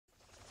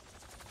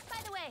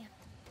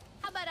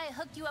I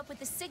hook you up with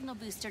the signal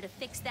booster to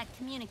fix that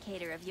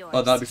communicator of yours.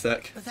 Oh, that'd be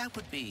sick. That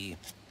would be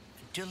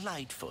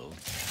delightful.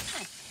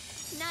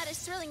 Not as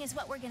thrilling as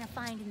what we're gonna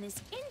find in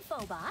this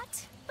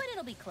infobot, but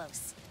it'll be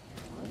close.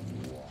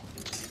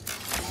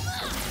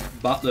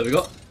 Bop, there we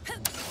go.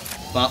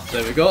 Bop,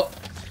 there we go.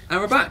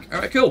 And we're back.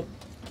 Alright, cool.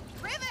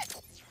 Rivet!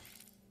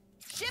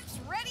 Ship's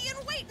ready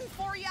and waiting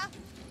for ya!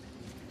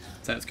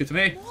 Sounds good to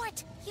me.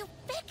 Mort, you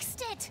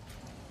fixed it!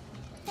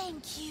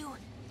 Thank you.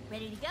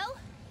 Ready to go?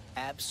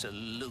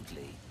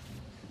 Absolutely.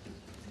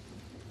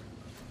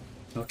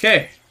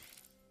 Okay.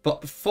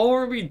 But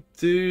before we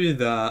do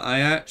that,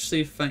 I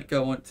actually think I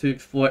want to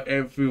explore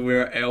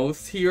everywhere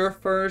else here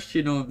first,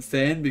 you know what I'm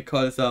saying?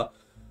 Because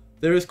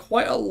there is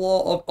quite a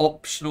lot of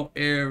optional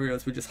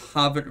areas we just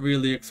haven't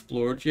really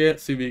explored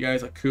yet. So if you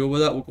guys are cool with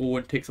that, we'll go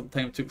and take some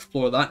time to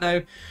explore that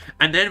now.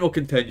 And then we'll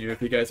continue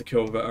if you guys are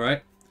cool with it,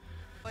 alright?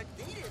 But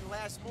they didn't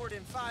last more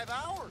than 5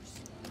 hours.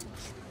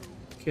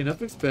 Okay,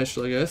 nothing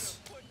special, I guess.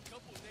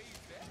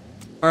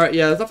 Alright,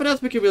 yeah, there's nothing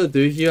else we can really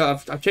do here.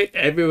 I've checked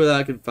everywhere that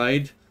I can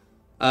find.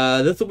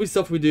 This will be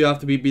stuff we do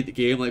after we beat the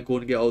game, like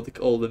going to get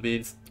all the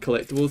main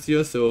collectibles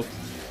here. So,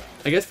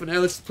 I guess for now,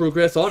 let's just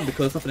progress on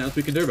because there's nothing else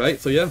we can do, right?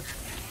 So, yeah.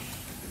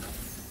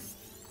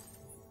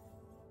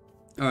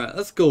 Alright,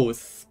 let's go.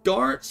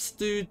 Starts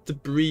to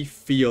debris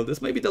field.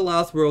 This might be the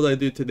last world I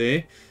do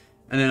today.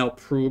 And then I'll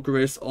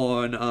progress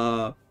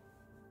on,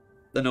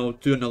 then I'll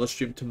do another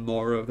stream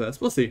tomorrow of this.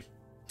 We'll see.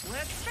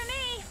 Works for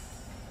me.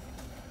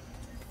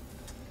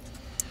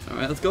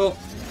 Alright, let's go.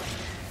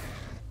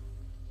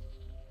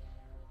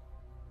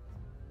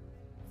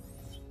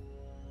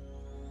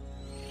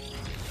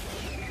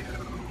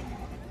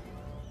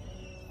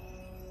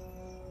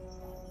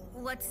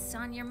 What's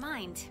on your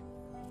mind?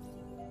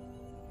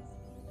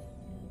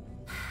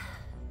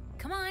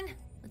 Come on,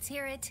 let's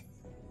hear it.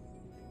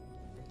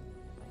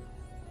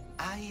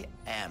 I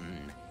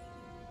am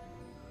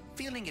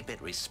feeling a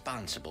bit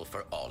responsible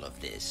for all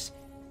of this.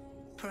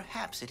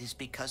 Perhaps it is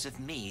because of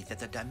me that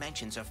the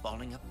dimensions are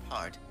falling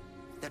apart,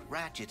 that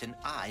Ratchet and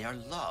I are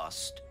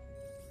lost.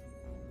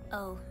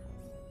 Oh,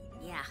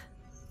 yeah.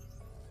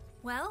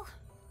 Well,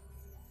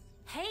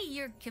 hey,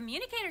 your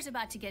communicator's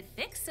about to get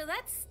fixed, so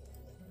that's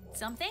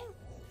something.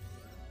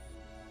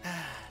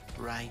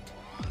 Right.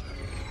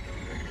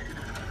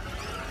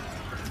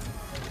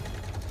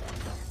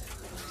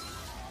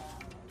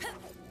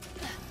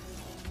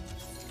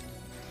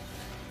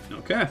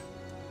 Okay.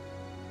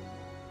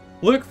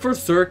 Look for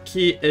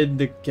Zurkie in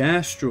the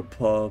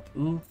gastropub.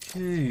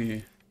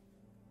 Okay.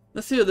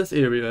 Let's see what this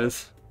area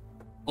is.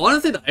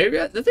 Honestly, this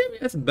area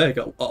isn't big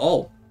at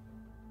all.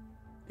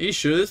 Are you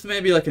sure this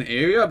may be like an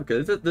area?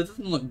 Because this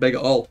doesn't look big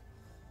at all.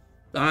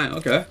 Dang,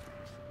 okay.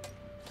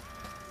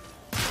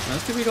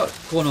 Let's see what we got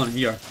going on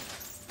here.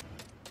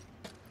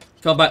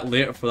 Come back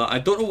later for that. I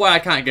don't know why I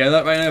can't get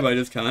that right now, but I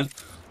just can't.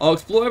 I'll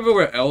explore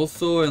everywhere else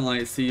though and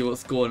like see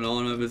what's going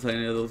on if there's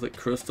any of those like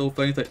crystal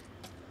things like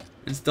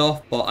and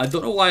stuff, but I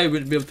don't know why I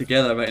wouldn't be able to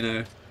get that right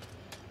now.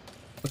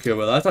 Okay,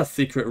 well that's a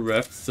secret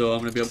rift, so I'm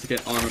gonna be able to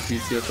get an armor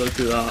piece here, so let's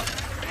do that.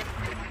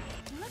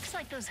 Looks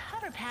like those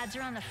hover pads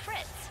are on the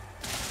fritz.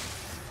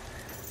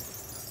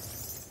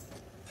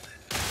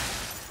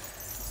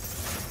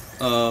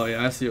 Oh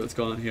yeah, I see what's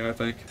going on here, I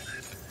think.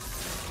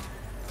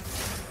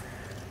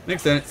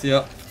 Makes sense,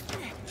 yep.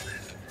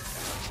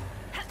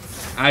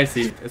 I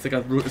see. It's like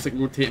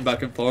rotating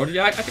back and forward.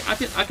 Yeah,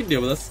 I can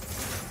deal with this.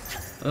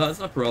 That's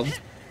no problem.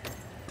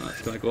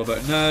 That's gonna go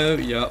about now.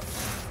 Yep.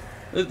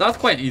 That's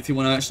quite an easy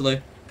one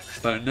actually.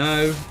 About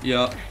now.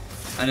 Yep.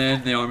 And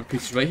then the armor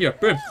piece is right here.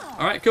 Boom.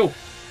 All right, cool.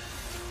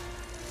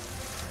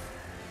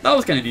 That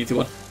was kind of an easy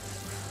one. Ooh,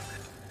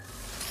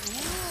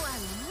 I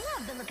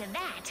love the look of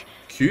that.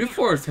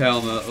 Q-Force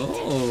helmet.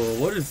 Oh,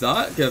 what does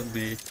that give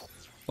me?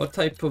 What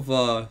type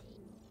of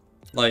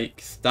like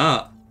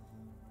stat?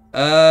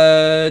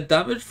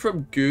 Damage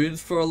from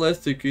goons for less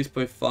decreased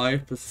by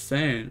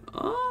 5%.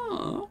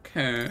 Oh,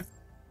 okay.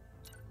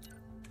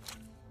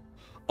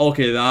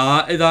 Okay,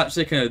 that is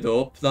actually kind of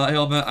dope. That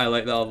helmet, I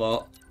like that a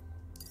lot.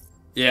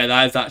 Yeah,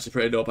 that is actually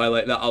pretty dope. I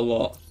like that a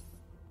lot.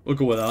 We'll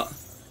go with that.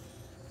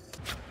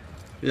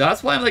 Yeah,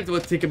 that's why I'm like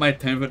taking my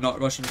time but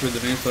not rushing through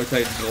the main story.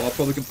 No, I'll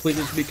probably complete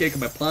this weekend.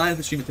 My plan is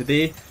to stream it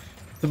today,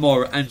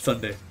 tomorrow, and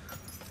Sunday.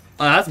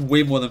 That's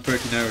way more than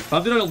 13 hours. If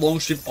I'm doing a long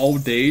stream all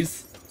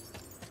days,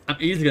 I'm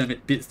easily going to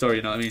beat the story,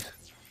 you know what I mean?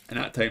 In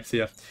that time, so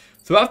yeah.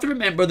 So I have to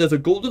remember there's a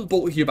golden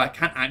bolt here, but I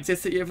can't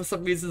access it yet for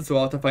some reason, so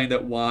I'll have to find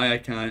out why I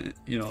can't,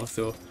 you know,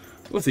 so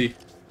we'll see.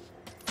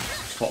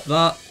 Pop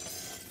that.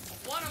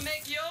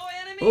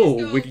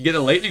 Oh, we can get a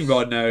lightning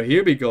rod now.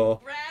 Here we go.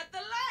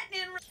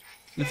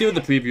 Let's see what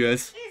the preview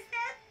is. Is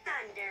that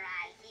thunder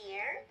I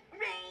hear?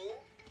 Rain?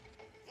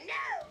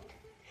 No!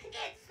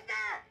 It's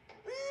the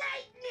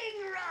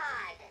lightning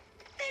rod!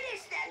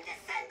 Finish them to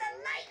send the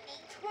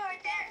lightning toward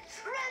their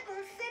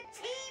troublesome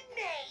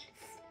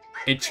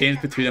teammates! It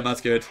changed between them, that's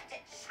good. To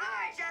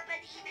charge up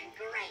an even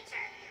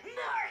greater,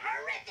 more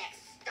horrific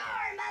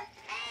storm of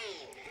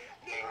pain!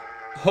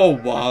 Oh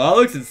wow, that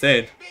looks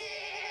insane.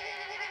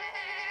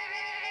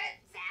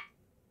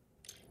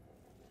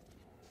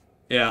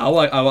 Yeah, I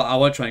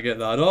want to try and get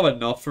that. I don't have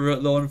enough for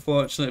it though,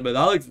 unfortunately, but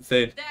that looks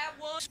insane.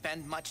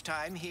 Spend much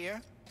time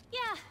here?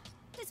 Yeah,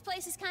 this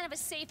place is kind of a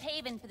safe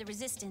haven for the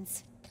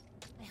Resistance.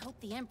 I hope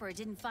the Emperor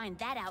didn't find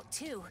that out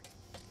too.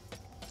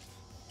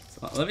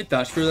 So, let me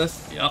dash through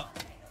this. Yep.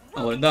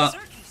 I learned that.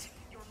 Zurkie's,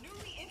 your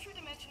newly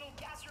interdimensional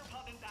gas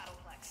repellent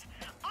battleplex.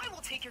 I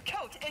will take your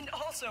coat and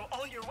also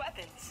all your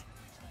weapons.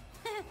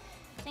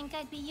 Think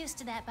I'd be used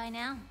to that by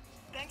now.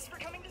 Thanks for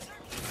coming to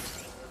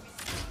Zurkie.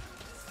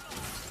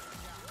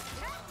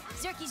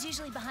 Zurkie's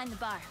usually behind the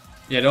bar.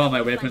 Yeah, I don't have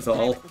my weapons at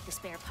all. With the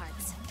spare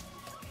parts.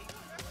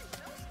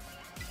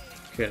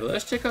 Okay,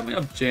 let's check out my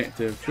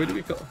objective. Where do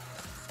we go? Oh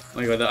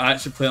my god, they're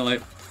actually playing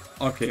like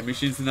arcade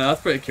machines in there.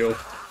 That's pretty cool.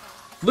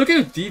 Look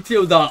how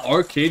detailed that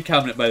arcade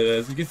cabinet by the way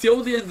is. You can see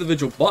all the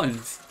individual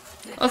buttons.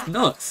 That's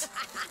nuts.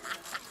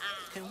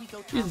 Can we go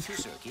talk to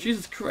Zurkie?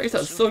 Jesus Christ,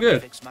 that's The so sooner we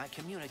good. fix my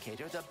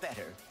communicator, the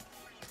better.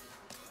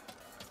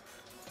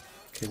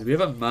 Okay, do we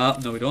have a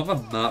map? No, we don't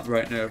have a map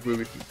right now of where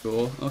we can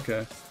go.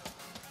 Okay.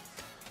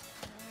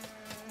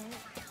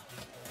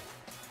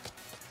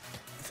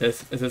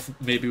 Is this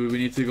maybe where we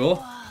need to go?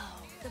 Whoa,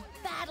 the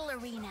battle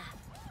arena.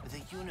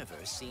 The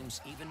universe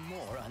seems even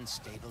more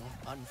unstable,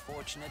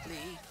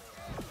 unfortunately.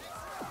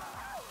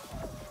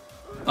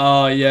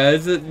 Oh yeah,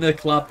 is it the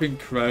clapping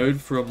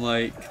crowd from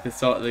like the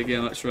start of the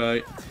game? That's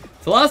right.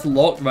 So that's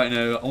locked right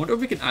now. I wonder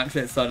if we can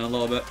access that in a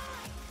little bit.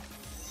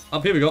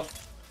 Up here we go.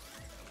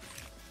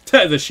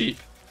 The sheep.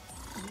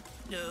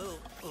 No.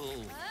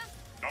 Oh.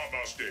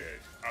 Namaste,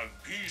 and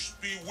peace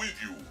be with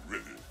you,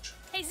 Rivet.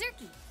 Hey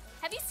Zurkie,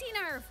 have you seen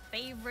our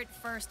favorite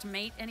first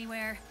mate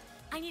anywhere?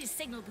 I need a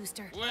signal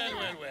booster.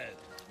 Well.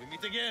 We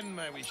meet again,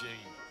 my wee chérie.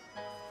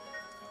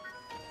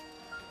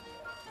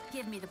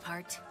 Give me the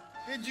part.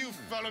 Did you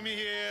follow me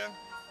here?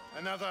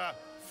 Another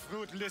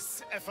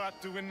fruitless effort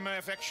to win my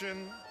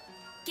affection?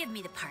 Give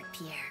me the part,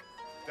 Pierre.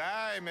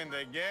 Time and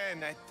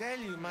again, I tell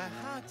you, my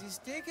heart is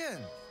taken.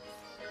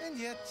 And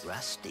yet...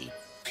 Rusty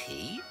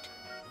Pete?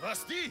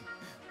 Rusty?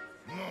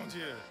 Mon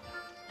Dieu.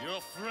 Your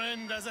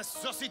friend has a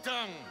saucy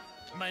tongue.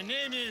 My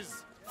name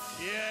is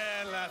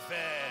Pierre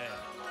Lafer.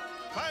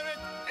 Pirate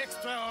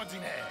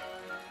extraordinaire.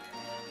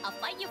 I'll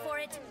fight you for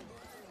it.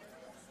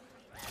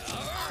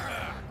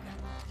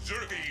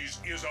 Zurkie's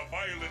is a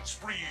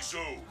violence-free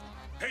zone.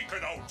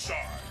 Taken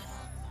outside.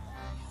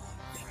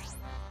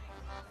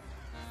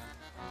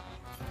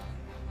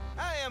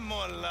 I am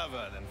more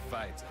lover than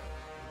fighter.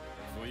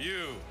 For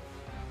you,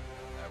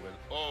 I will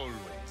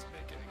always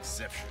make an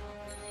exception.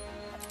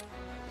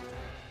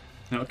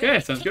 Okay,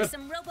 sounds Kick good.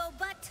 some robo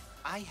butt.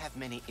 I have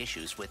many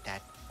issues with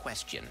that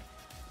question.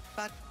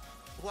 But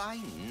why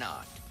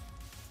not?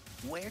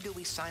 Where do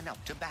we sign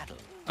up to battle?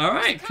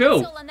 Alright,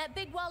 cool. Console on that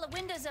big wall of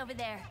windows over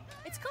there.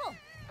 It's cool.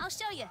 I'll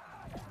show you.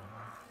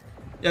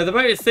 Yeah, I was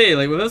about to say,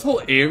 like, with this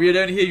whole area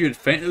down here, you'd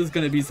think there was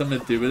going to be something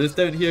to do with this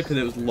down here, because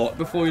it was locked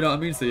before, you know what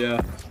I mean? So, yeah.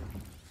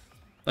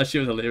 That shit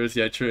was hilarious.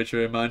 Yeah,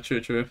 true, man.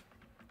 True.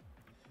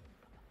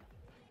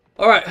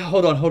 Alright,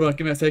 hold on.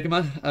 Give me a second,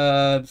 man.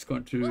 I'm just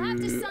going to...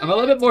 I'm a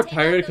little bit more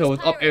tired because I was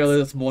up early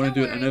this morning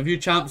doing an interview,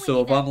 champ,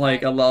 so if I'm,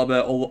 like, a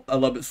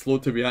little bit slow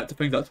to react to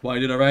things, that's why I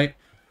did alright.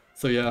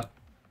 So, yeah.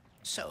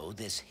 So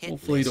this hit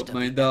Hopefully you list don't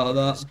of mind all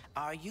that.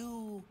 Are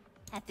you...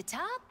 At the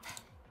top?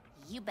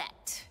 You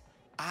bet.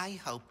 I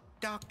hope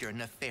Dr.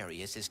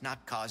 Nefarious is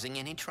not causing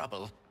any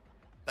trouble.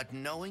 But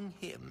knowing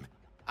him,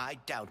 I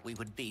doubt we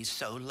would be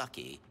so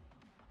lucky.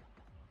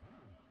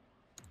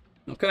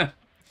 Okay.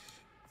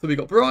 So we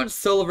got bronze,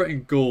 silver,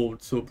 and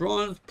gold. So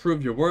bronze,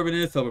 prove your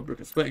worthiness. Silver,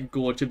 broken split, and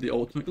gold, achieve the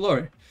ultimate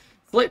glory.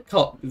 Select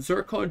cup.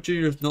 Zurkon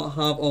Jr. does not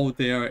have all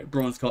their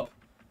bronze cup.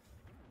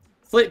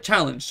 Select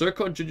challenge.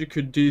 Zurkon Jr.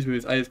 could do this with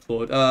his eyes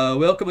closed.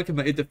 Welcome and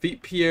committed.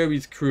 Defeat Pierre and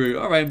his crew.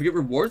 Alright, we get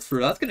rewards for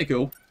it. That's kind of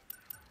cool.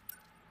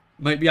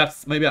 Might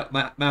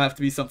have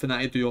to be something that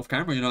I do off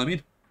camera, you know what I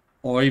mean?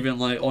 Or even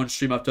like on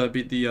stream after I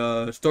beat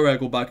the story, I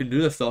go back and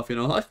do this stuff, you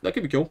know? That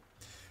could be cool.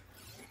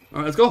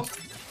 Alright, let's go.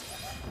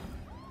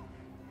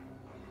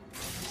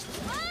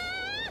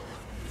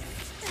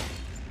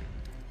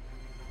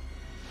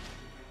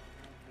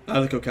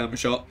 That's a cool camera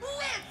shot.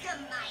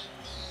 Welcome, my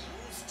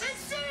thieves, to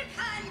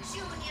Zurkon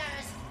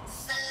Jr.'s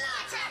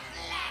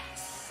Slaughterplex.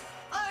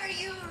 Are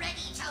you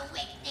ready to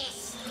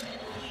witness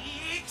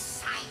the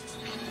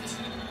excitement,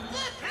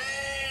 the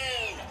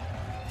pain,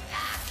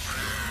 the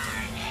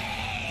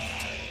carnage?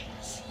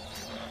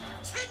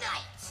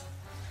 Tonight,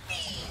 the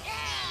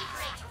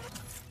favorite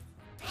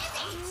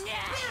pivot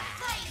will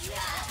fight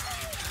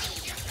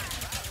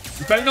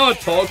the... You better not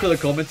talk or the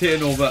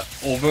commentating over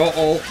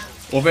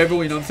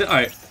everyone, you know what I'm saying?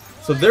 Alright.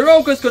 So they're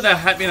all just going to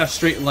hit me in a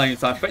straight line.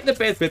 So I think the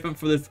best weapon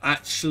for this is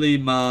actually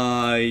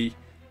my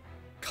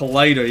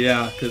collider,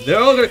 yeah. Because they're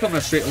all going to come in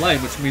a straight line,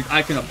 which means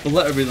I can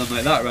obliterate them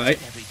like that, right?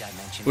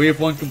 Wave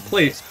 1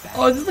 complete.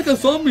 Oh, this is like a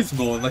zombies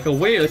mode, like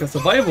a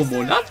survival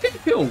mode. That's kind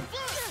of cool.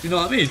 You know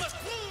what I mean?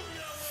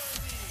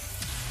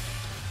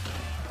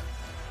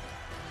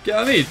 Get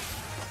what I mean?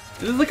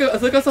 This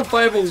is like a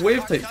survival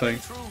wave type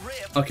thing.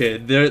 Okay,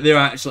 they're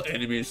actual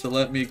enemies. So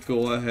let me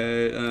go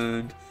ahead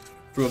and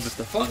throw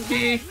Mr.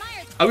 Funky.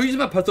 I'm using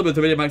my pistol with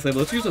the very max level.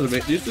 Let's use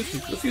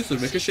the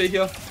ricochet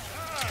here.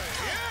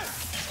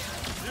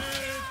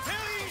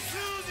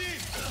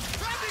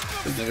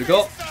 And there we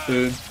go.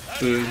 Boom,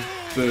 boom,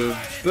 boom,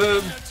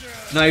 boom.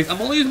 Nice.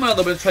 I'm only using my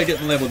other weapon to try to get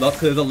them leveled up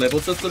because there's a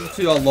level system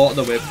to a lot of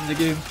the weapons in the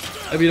game,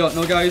 if you don't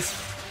know, guys.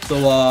 So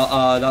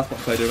that's what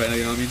I'm trying to do right now,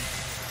 you know what I mean?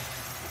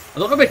 I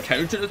don't know if I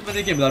counter this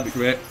minigame, but that'd be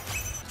great.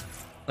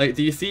 Like,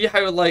 do you see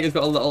how like it's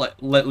got a little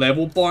like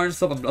level bar and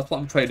stuff? That's what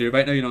I'm trying to do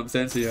right now, you know what I'm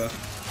saying? So yeah.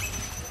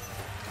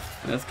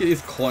 Let's get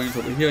these coins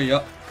over here,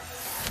 yep.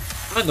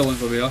 And the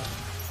ones over here.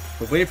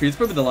 The wave here, it's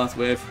probably the last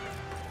wave.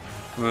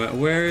 Alright,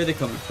 where are they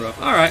coming from?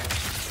 Alright.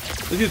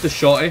 Let's use the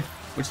shotty,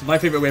 which is my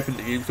favourite weapon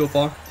in the game so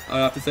far, I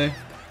have to say.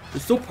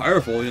 It's so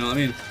powerful, you know what I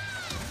mean?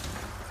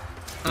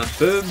 And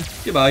boom.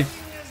 Goodbye.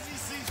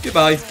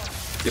 Goodbye.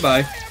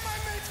 Goodbye.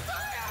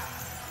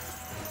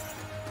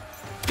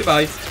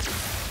 Goodbye.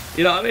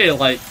 You know what I mean?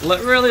 Like,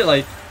 literally,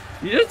 like,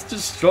 you just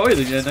destroy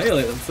them, you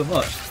annihilate them so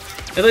much.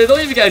 And they don't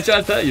even get a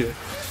chance at you.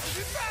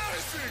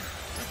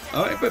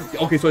 Alright, but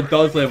okay, so it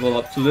does level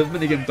up. So this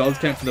minigame does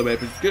count for the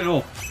weapons. Good to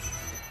know.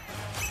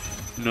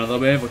 Another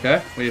wave,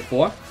 okay. Wave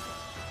 4.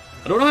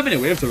 I don't know how many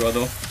waves there are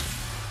though.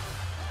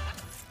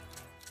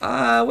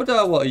 What do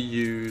I want to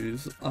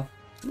use?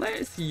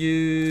 Let's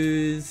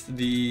use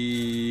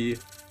the...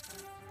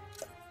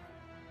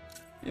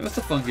 Yeah,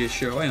 Mr. Fungi,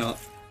 sure, why not?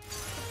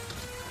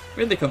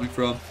 Where are they coming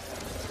from?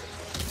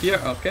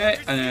 Here, okay.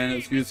 And then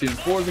let's use the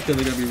enforcer because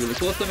they're going to be really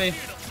close to me.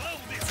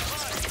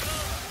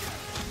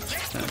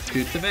 Sounds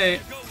good to me.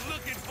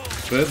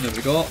 Boom, there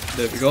we go.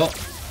 There we go.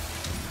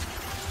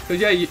 Because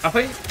yeah, I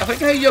think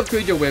how you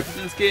upgrade your weapons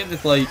in this game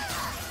is like,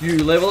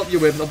 you level up your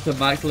weapon up to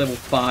max level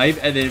 5,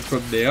 and then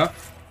from there,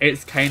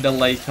 it's kind of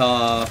like,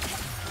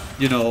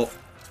 you know,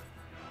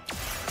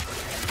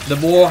 the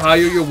more higher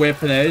your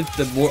weapon is,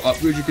 the more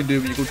upgrades you can do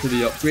when you go to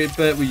the upgrade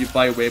bit, where you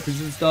buy weapons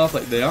and stuff,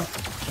 like there.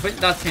 I think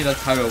that's kind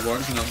of how it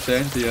works, you know what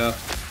I'm saying? So yeah.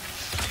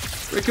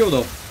 Pretty cool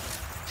though.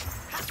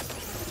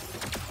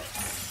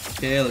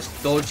 Okay, let's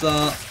dodge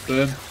that.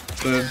 Boom,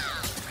 boom.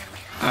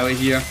 Out of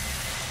here.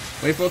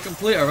 Wait for a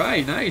complete,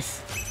 alright,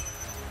 nice.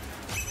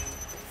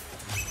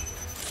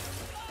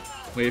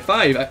 Wave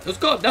 5. That's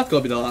got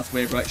to be the last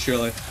wave, right?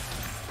 Surely.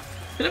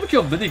 Can never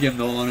kill a minigame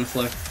though,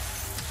 honestly.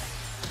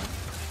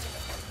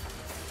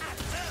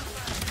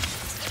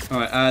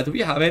 Alright, do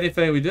we have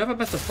anything? We do have a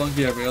Mr.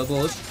 Fungi available.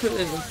 Let's put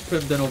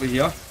him down over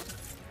here.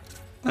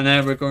 And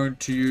then we're going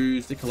to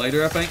use the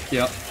collider, I think.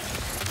 Yep.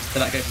 So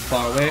that gets him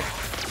far away.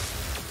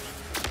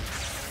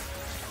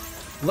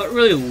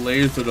 Literally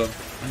lasered him.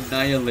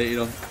 Annihilated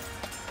him.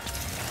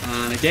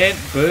 And again,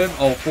 boom.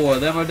 All 4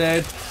 of them are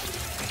dead.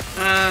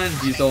 And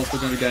he's also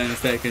going to be dead in a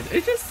second.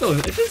 It's just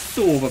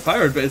so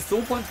overpowered, but it's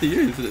so fun to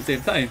use at the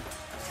same time.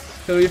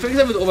 So if you think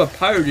something's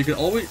overpowered, you can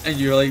always, and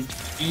you're like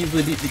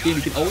easily beat the game,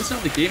 you can always turn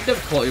up the game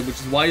difficulty, which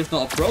is why it's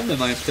not a problem in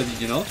my opinion,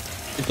 you know?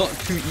 It's not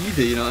too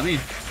easy, you know what I mean?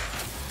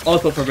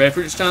 Also for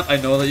reference champ, I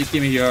know that you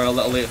came here a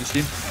little late in the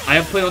stream. I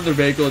am playing on the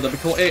regular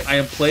difficulty. I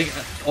am playing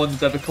on the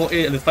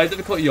difficulty, and the 5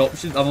 difficulty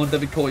options, I'm on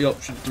difficulty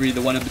option 3,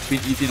 the one in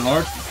between easy and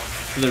hard.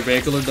 So the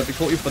regular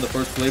difficulty for the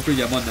first playthrough,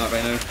 yeah, I'm on that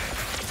right now.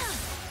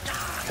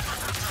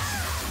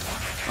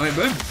 Alright,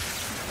 boom.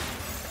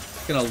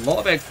 Getting a lot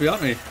of XP,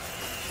 aren't we?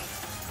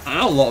 And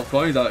a lot of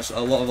coins, actually.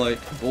 A lot of, like,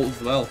 bolts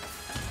as well.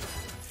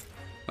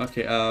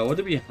 Okay, what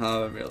do we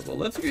have available?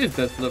 Let's use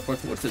this for the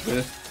first. What's it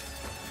do?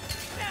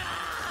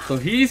 So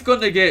he's going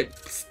to get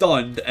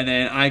stunned, and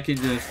then I can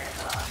just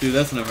do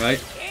this on him,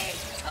 right?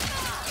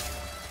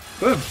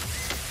 Boom.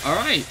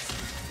 Alright.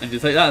 And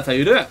just like that, that's how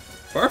you do it.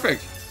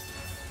 Perfect.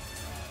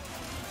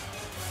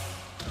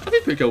 That'd be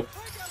pretty cool.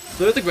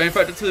 So there's the ground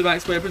factor to the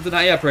max weapons and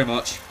that, yeah, pretty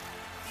much.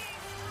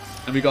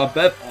 And we got a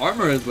bit of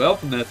armour as well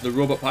from the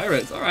robot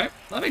pirates. Alright,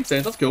 that makes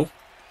sense, that's cool.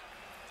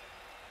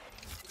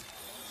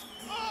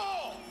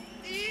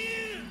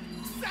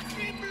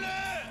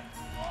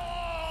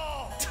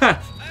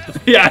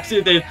 He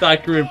actually did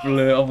Sacre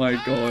Bleu, oh my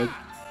god.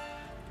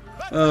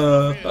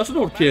 That's an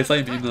old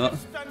KSI meme, that.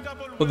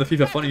 From the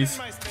FIFA funnies.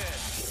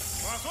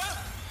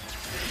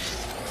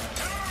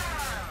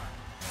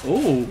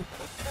 Oh.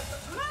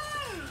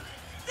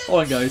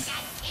 Hold on, guys.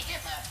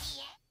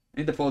 I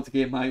need to pause the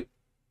game out.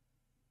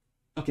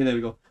 Okay, there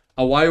we go.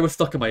 A wire was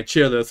stuck in my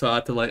chair there, so I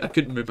had to I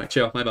couldn't move my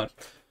chair off, my bad.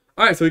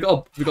 Alright, so we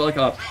got like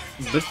a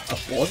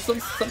boss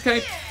of some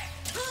kind.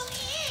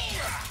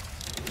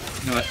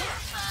 Alright.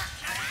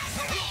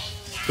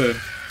 Boom.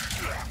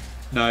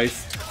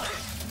 Nice.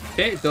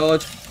 Okay,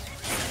 dodge.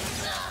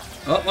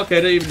 Oh, okay,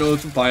 I didn't even know there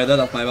was some fire there,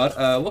 that's my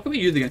bad. What can we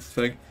use against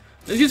this thing?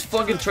 Let's use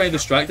fucking try and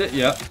distract it,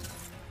 yeah.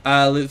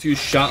 Let's use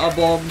shatter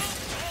bombs.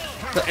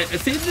 It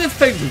seems this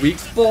thing's weak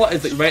spot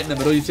is like right in the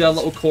middle. You see that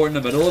little core in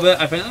the middle of it?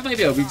 I think that might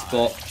be a weak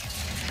spot.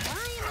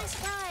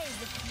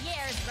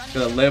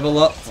 Gonna level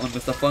up on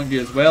Mr. Fungi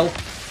as well.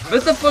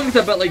 Mr. Fungi's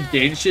a bit like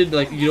Genshin,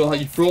 like, you know how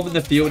you throw him in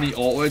the field and he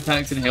auto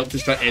attacks and helps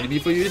distract enemy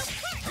for you.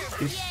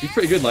 He's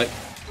pretty good, like.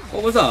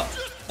 What was that?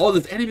 Oh,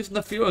 there's enemies in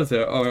the field, is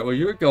there? Alright, well,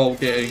 you're all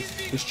getting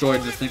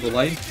destroyed in a single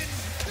line.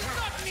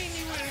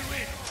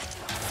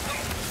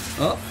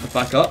 Oh,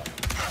 back up.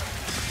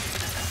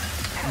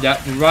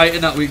 Yep, right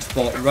in that weak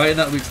spot. Right in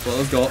that weak spot.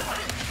 Let's go.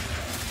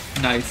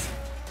 Nice.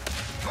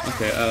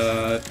 Okay,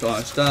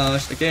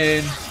 dash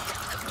again.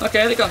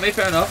 Okay, they got me,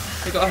 fair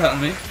enough. They got a hit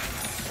on me.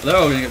 They're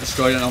all gonna get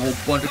destroyed and a whole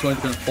bunch of coins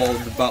are gonna fall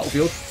in the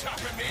battlefield.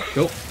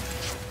 Cool.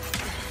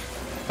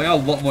 I got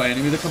a lot more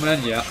enemies are coming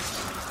in, yeah.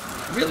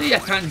 Really, I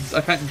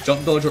can't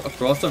jump dodge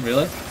across them,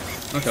 really?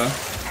 Okay.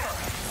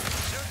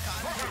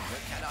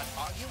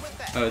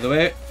 Out of the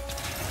way.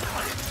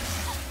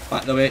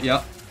 Back the way,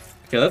 yeah.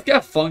 Okay, let's get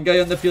a fun guy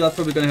on the field. That's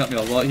probably gonna help me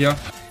a lot here.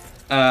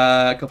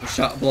 A couple of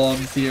shatter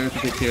bombs here to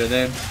take care of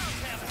them.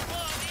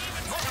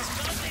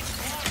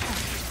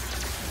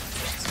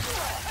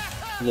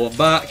 Blow him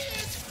back.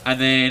 And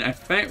then I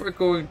think we're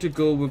going to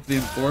go with the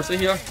enforcer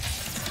here.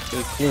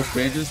 With close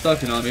range and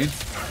stuff, you know what I mean?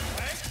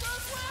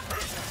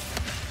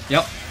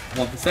 Yep,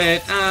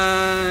 1%,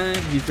 and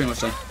he's pretty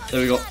much done.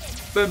 There we go.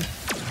 Boom.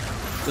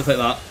 Just like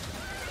that.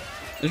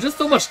 There's just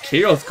so much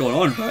chaos going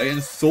on, right?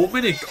 And so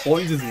many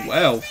coins as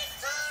well.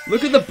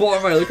 Look at the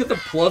bottom right, look at the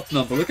plus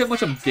number. Look how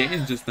much I'm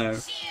getting just now.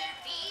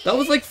 That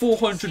was like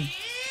 400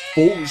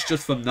 volts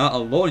just from that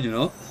alone, you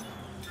know?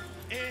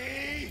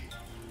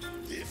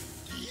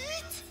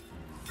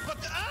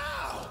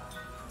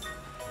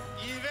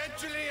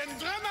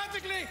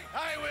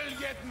 I will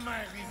get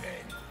my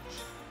revenge.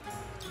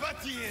 But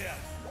here,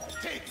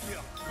 take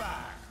your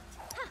part.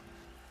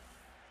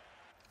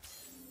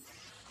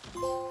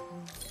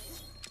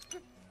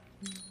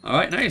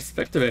 Alright, nice.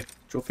 Victory.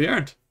 Trophy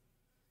earned.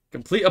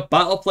 Complete a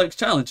Battleplex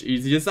challenge.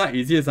 Easy as that,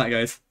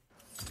 guys.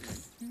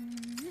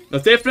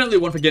 There's definitely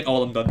one for getting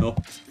all of them done, though.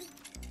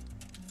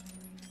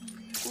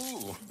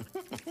 Ooh.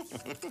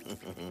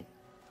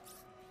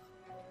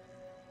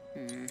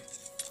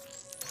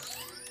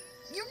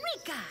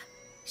 Eureka!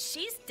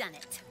 She's done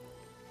it.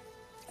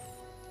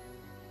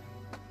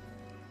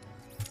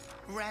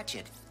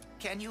 Ratchet,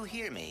 can you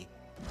hear me?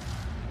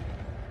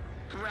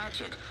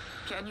 Ratchet,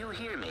 can you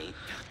hear me?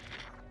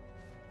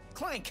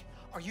 Clank,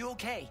 are you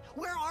okay?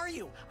 Where are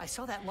you? I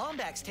saw that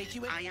Lombax take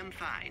you in. I am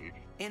fine.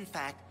 In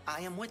fact,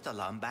 I am with the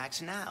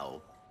Lombax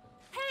now.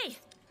 Hey,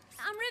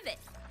 I'm Rivet.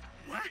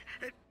 What?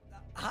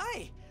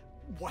 Hi.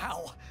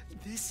 Wow,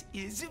 this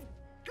is...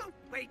 Oh,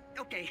 wait,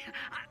 okay.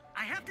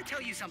 I have to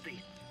tell you something.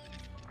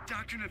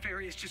 Dr.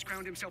 Nefarious just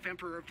crowned himself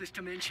Emperor of this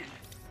dimension.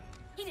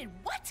 He did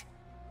what?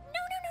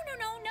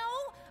 No.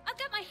 I've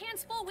got my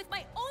hands full with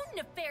my own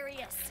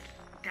Nefarious.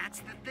 That's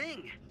the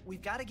thing.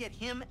 We've got to get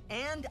him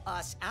and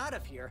us out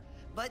of here,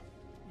 but...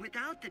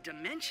 Without the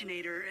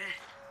Dimensionator...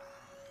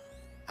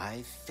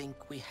 I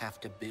think we have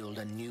to build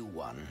a new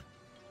one.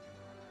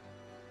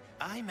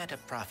 I met a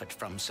prophet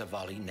from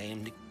Savali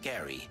named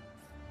Gary.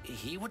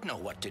 He would know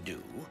what to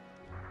do.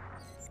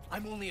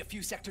 I'm only a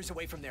few sectors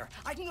away from there.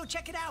 I can go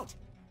check it out.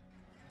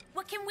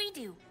 What can we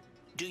do?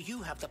 Do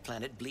you have the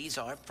planet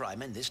Blizar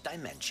Prime in this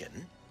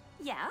dimension?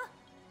 Yeah?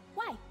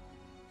 Why?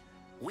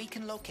 We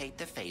can locate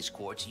the phase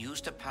quartz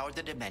used to power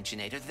the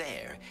Dimensionator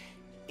there.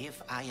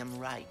 If I am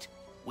right,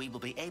 we will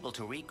be able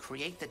to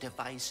recreate the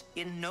device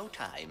in no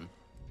time.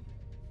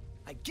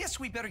 I guess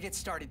we better get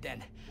started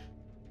then.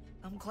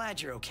 I'm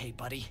glad you're okay,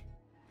 buddy.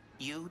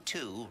 You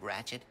too,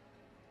 Ratchet.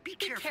 Be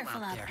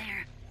careful out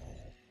there.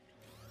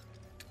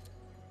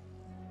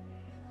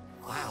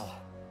 Wow.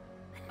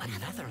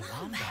 Another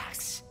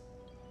Lombax.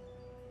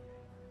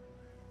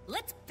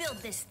 Let's build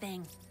this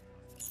thing.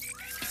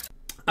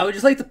 I would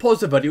just like to pause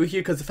the video here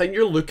because the thing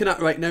you're looking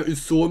at right now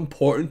is so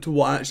important to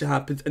what actually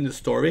happens in the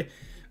story.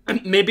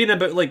 And maybe in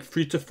about like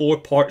 3 to 4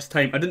 parts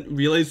time. I didn't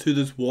realise who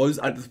this was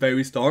at the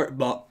very start,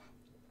 but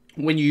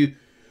when a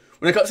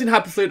cutscene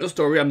happens later in the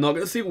story, I'm not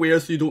going to say where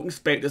so you don't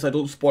expect this, I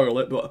don't spoil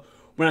it, but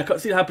when a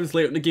cutscene happens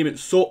later in the game,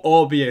 it's so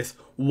obvious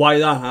why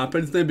that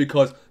happens now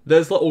because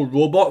this little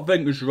robot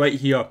thing is right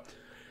here.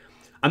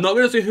 I'm not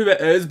going to say who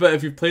it is, but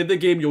if you've played the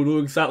game, you'll know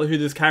exactly who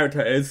this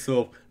character is,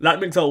 so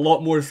that makes a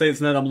lot more sense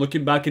now that I'm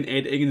looking back and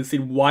editing and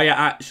seeing why it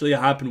actually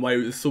happened, why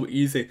it was so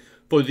easy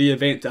for the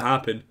event to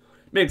happen.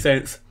 Makes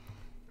sense.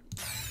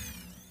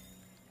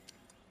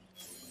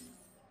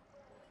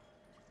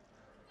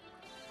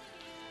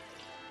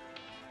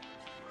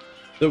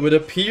 It would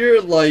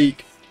appear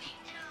like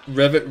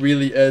Rivet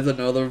really is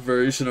another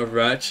version of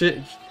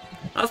Ratchet.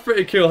 That's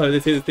pretty cool how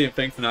they say the same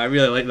thing tonight. I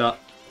really like that.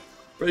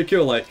 Pretty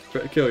cool,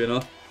 you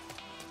know.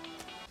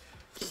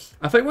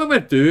 I think what I'm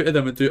going to do is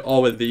I'm going to do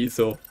all of these,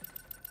 so.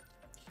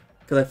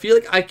 Because I feel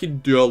like I can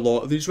do a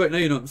lot of these right now,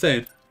 you know what I'm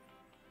saying?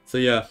 So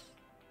yeah.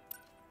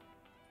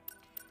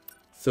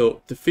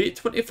 So, defeat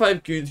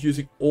 25 goons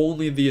using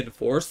only the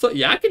Enforcer.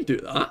 Yeah, I can do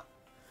that.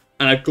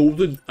 And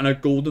a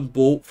golden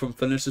bolt from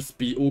finish the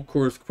Speedo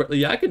course quickly.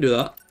 Yeah, I can do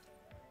that.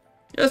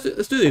 Yeah,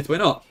 let's do these, why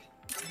not?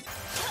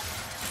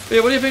 But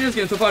yeah, what do you think of this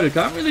game so far, dude?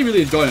 I'm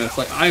really enjoying this.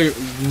 Like, I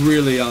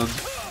really am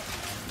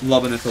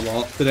loving it a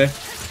lot today.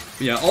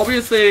 But yeah,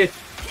 obviously,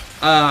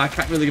 I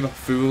can't really give a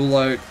full,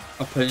 like,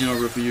 opinion or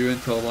review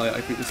until, like,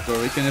 I beat the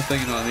story kind of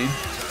thing, you know what I mean?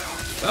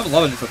 But I'm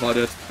loving it so far,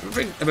 dude.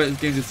 Everything about this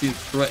game just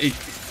seems pretty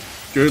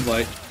good,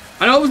 like.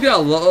 I know I was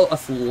getting a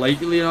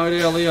slightly annoyed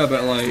earlier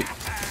about, like,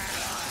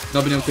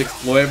 not being able to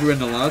explore everywhere in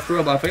the last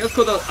world, but I think it's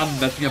because I'm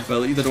missing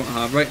abilities I don't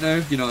have right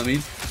now, you know what I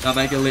mean? That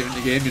might get later in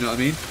the game, you know what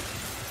I mean?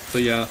 So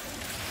yeah,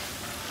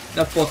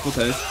 that's possible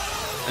too.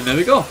 And there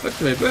we go,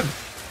 victory, boom.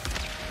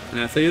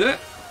 And I see that.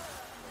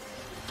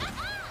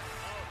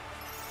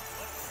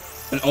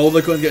 And all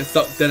the coins get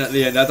sucked in at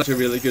the end, that's actually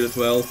really good as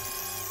well.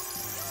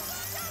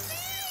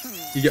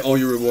 You get all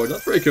your rewards,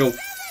 that's pretty cool.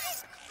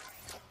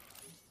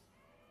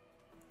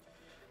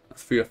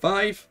 That's 3 or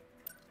 5.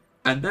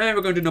 And now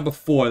we're going to do number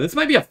 4. This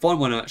might be a fun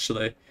one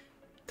actually.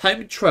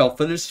 Time trial,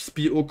 finish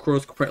speed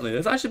course quickly.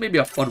 This actually may be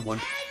a fun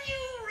one.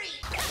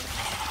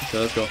 Okay,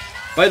 let's go.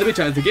 By the way,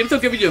 chat, the game's still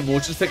giving you a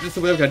motion sickness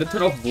or whatever. I did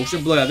turn off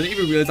motion blur. I didn't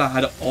even realize I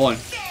had it on.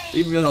 I didn't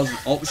even realize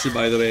that was an option,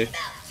 by the way,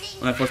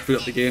 when I first put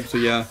up the game. So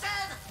yeah.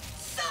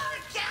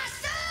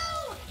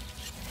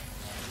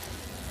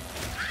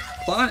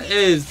 Plan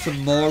is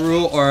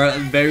tomorrow or at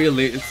very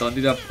late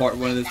Sunday to have part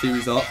 1 of the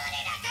series up.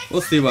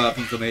 We'll see what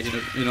happens, mate. You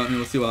know what I mean?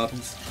 We'll see what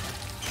happens.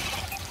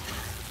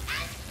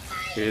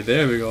 Okay,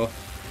 there we go.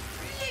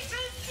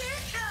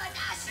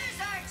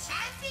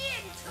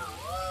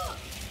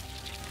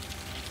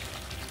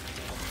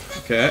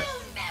 Okay.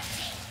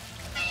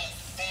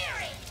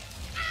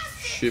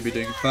 Should be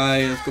doing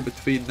fine. Let's go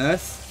between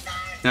this.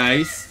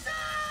 Nice.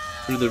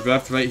 Through the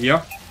rift right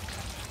here.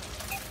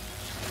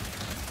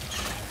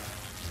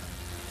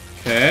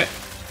 Okay.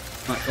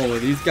 Smack all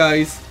of these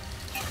guys.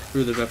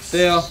 Through the rift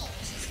there.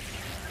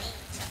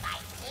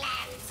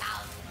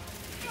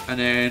 And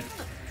then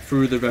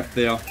through the rift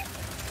there.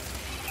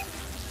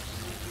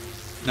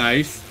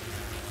 Nice.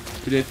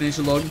 We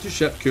destination logged into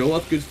ship. Cool.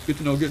 That's good. Good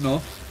to know. Good to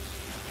know.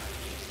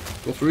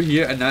 Go through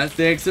here, and that's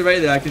the exit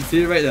right there. I can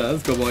see it right there.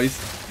 Let's go, boys.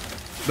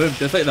 Boom,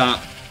 just like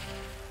that.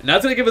 And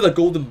that's gonna give us a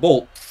golden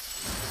bolt.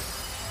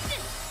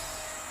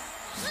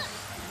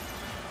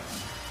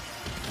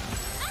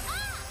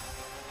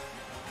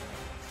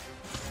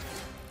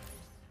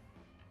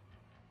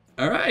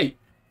 Alright.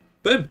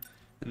 Boom.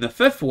 And the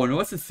 5th one,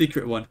 what's the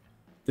secret one?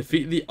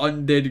 Defeat the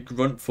undead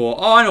grunt for.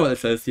 Oh, I know what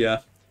this is,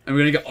 yeah. And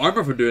we're gonna get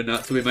armor for doing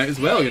that, so we might as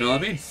well, you know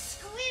what I mean?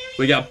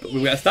 We got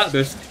a stat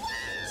boost.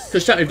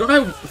 Because chat, if you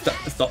don't know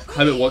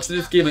how it works in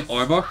this game, like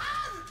armor,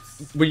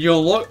 when you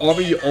unlock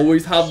armor, you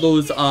always have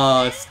those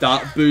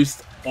stat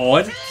boosts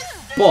on.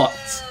 But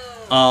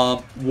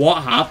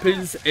what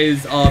happens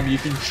is you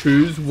can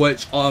choose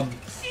which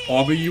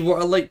armor you want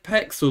to like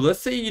pick. So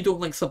let's say you don't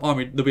like some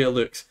armor the way it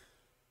looks.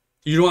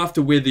 You don't have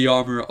to wear the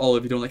armor at all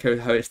if you don't like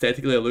how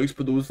aesthetically it looks.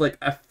 But those like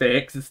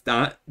effects,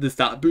 the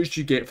stat boost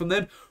you get from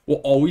them will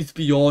always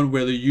be on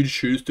whether you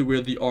choose to wear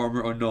the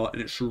armor or not,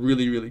 and it's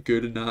really, really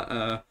good in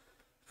that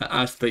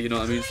aspect, you know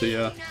what I mean? So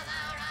yeah.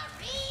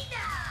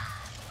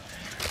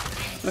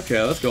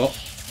 Okay, let's go.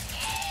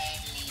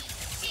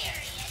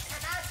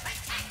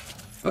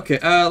 Okay,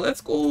 let's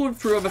go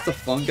throw Mr.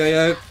 Fungi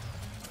out.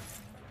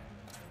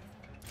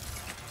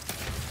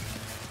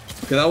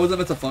 Okay, that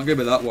wasn't Mr. Fungi,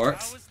 but that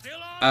works.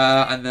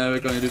 And now we're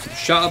going to do some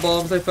shatter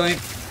bombs, I think.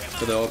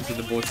 So they're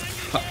obviously the most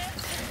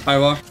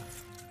power.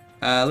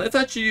 Let's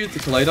actually use the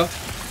collider.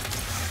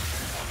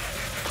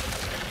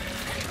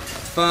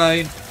 That's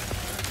fine.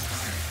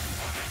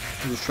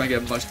 We'll just try and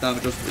get as much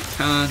damage as we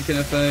can, kind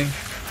of thing.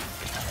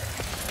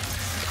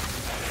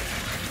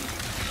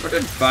 We're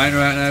doing fine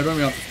right now. I don't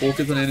really have to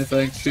focus on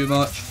anything too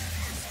much.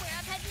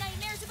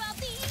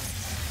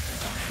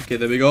 Okay,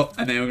 there we go.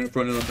 And then we're going to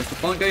throw another Mr.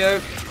 Fungi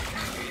out.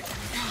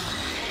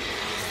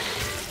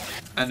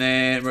 And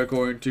then we're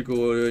going to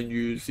go and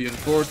use the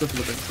Enforcer for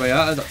looking straight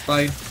at us. That's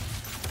fine.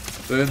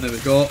 Boom, there we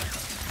go.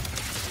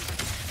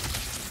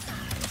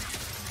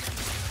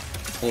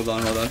 Hold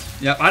on, hold on.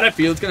 Yep, I had a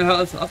feel it's going to hit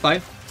us. That's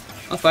fine.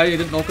 That's fine, he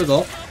didn't knock us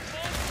off.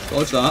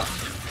 Dodge that.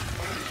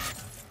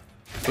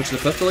 Switch to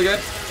the pistol again.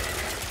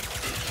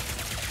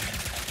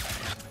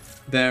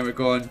 Then we're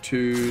going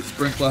to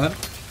sprinkler him.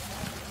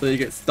 So he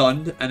gets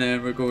stunned. And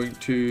then we're going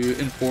to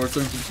enforce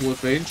him from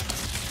close range.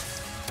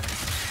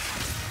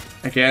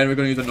 Again, we're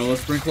going to use another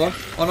sprinkler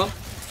on him.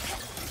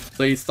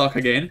 So he's stuck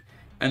again.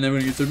 And then we're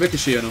going to use the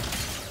ricochet on him.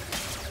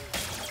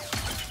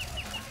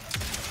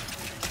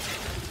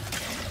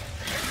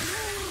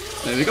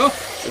 There we go.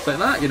 Just like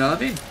that, you know what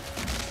I mean?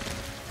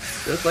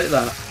 Just like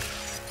that.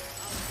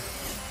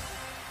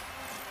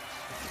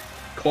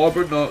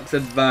 Carbonox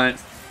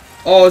Advanced.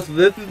 Oh, so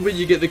this is when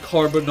you get the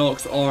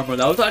Carbonox armor.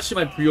 That was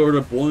actually my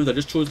pre-order bonus. I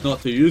just chose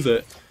not to use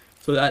it.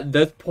 So at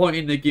this point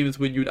in the game is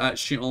when you would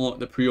actually unlock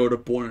the pre-order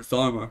bonus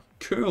armor.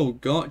 Cool,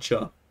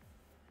 gotcha.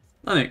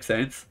 That makes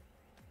sense.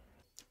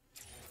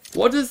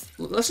 Let's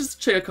just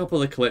check a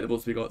couple of the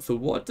collectibles we got. So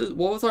what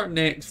was our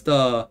next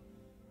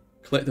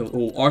collectible?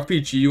 Oh,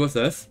 RPG, what's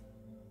this?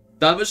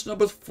 Damage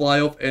numbers fly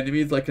off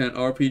enemies like in an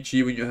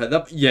RPG when you hit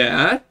them.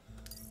 Yeah.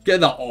 Get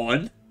that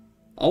on.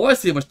 I want to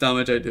see how much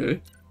damage I do.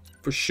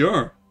 For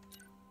sure.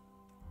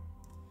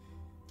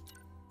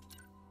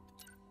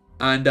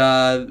 And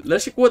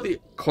let's check what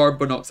the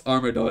Carbonox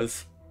armor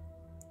does.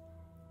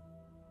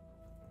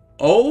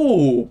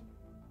 Oh!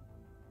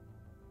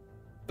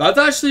 That's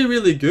actually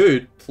really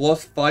good.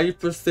 Plus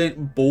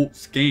 5%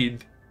 bolts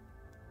gained.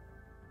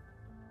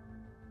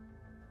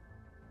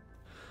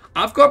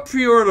 I've got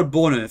pre-order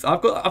bonus.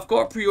 I've got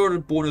a pre-order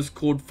bonus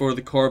code for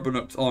the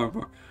Carbonux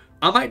armor.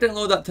 I might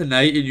download that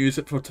tonight and use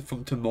it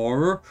from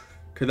tomorrow,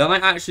 because that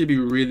might actually be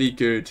really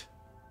good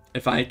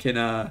if I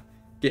can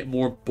get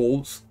more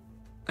bolts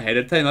ahead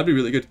of time. That'd be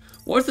really good.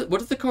 What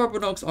does the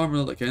Carbonux armor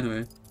look like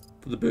anyway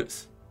for the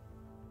boots?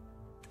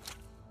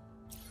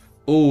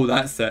 Oh,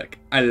 that's sick.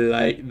 I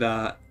like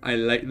that. I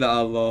like that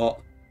a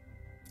lot.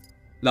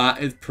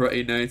 That is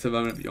pretty nice if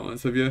I'm gonna be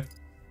honest with you.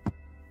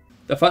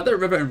 The fact that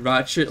Rivet and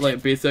Ratchet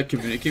like basically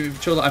communicate with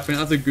each other, I think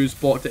that's a good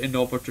spot to end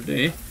off for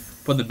today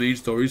from the main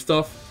story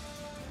stuff.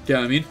 Get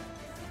what I mean?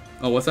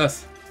 Oh, what's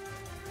this?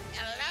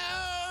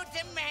 Hello,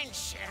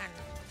 Dimension.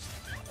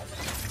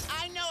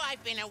 I know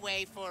I've been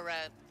away for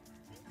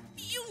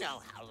you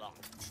know how long.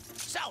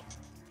 So,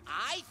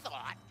 I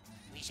thought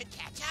we should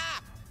catch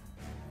up.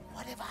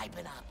 What have I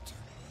been up to?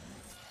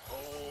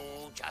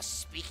 Oh,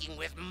 just speaking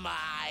with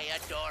my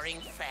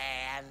adoring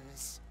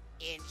fans.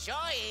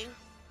 Enjoying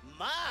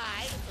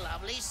my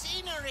lovely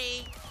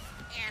scenery.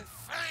 And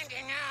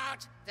finding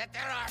out that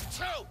there are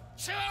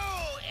two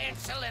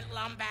insolent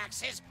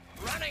lumbaxes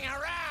running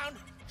around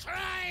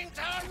trying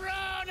to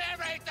ruin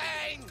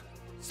everything.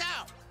 So,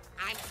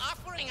 I'm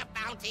offering a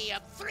bounty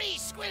of 3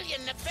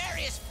 squillion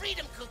nefarious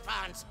freedom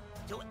coupons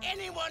to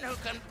anyone who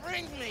can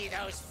bring me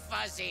those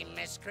fuzzy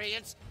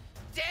miscreants,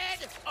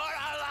 dead or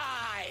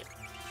alive.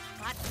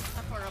 But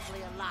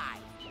preferably alive,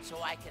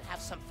 so I can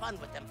have some fun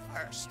with them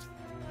first.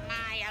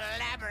 My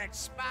elaborate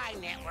spy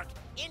network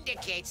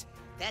indicates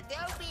that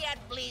they'll be at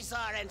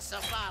Blizzard and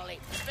Savali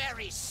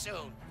very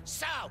soon.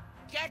 So,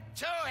 get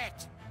to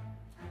it!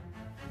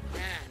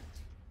 And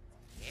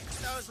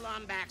if those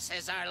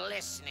Lombaxes are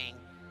listening,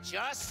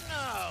 just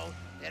know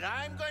that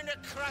I'm going to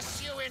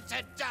crush you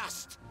into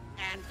dust.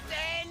 And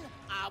then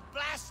I'll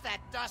blast that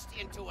dust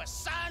into a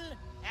sun,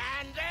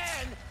 and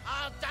then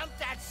I'll dump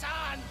that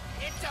sun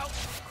into...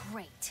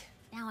 Great.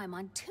 Now I'm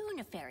on 2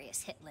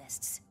 nefarious hit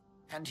lists.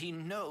 And he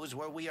knows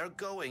where we are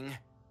going.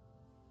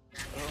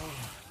 Oh,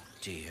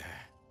 dear.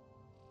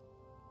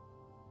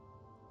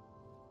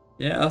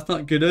 Yeah, that's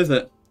not good, is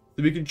it?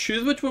 So we can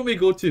choose which one we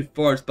go to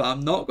first, but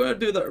I'm not going to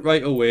do that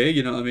right away,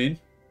 you know what I mean?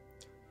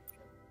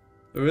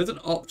 There is an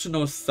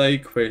optional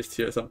side quest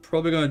here, so I'm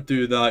probably going to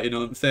do that, you know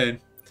what I'm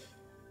saying?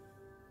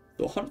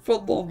 So hunt for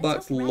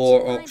Lombax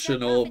lore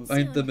optional,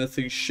 find the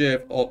missing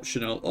chef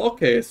optional.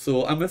 Okay,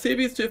 so I'm going to save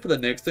these 2 for the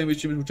next time,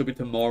 which will be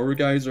tomorrow,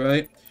 guys,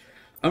 right?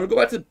 I'm going to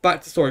go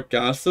back to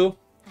Sargasso,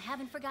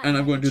 and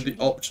I'm going to do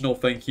the optional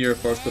thing here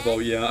first of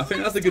all, yeah. I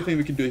think that's a good thing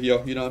we can do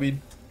here, you know what I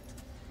mean?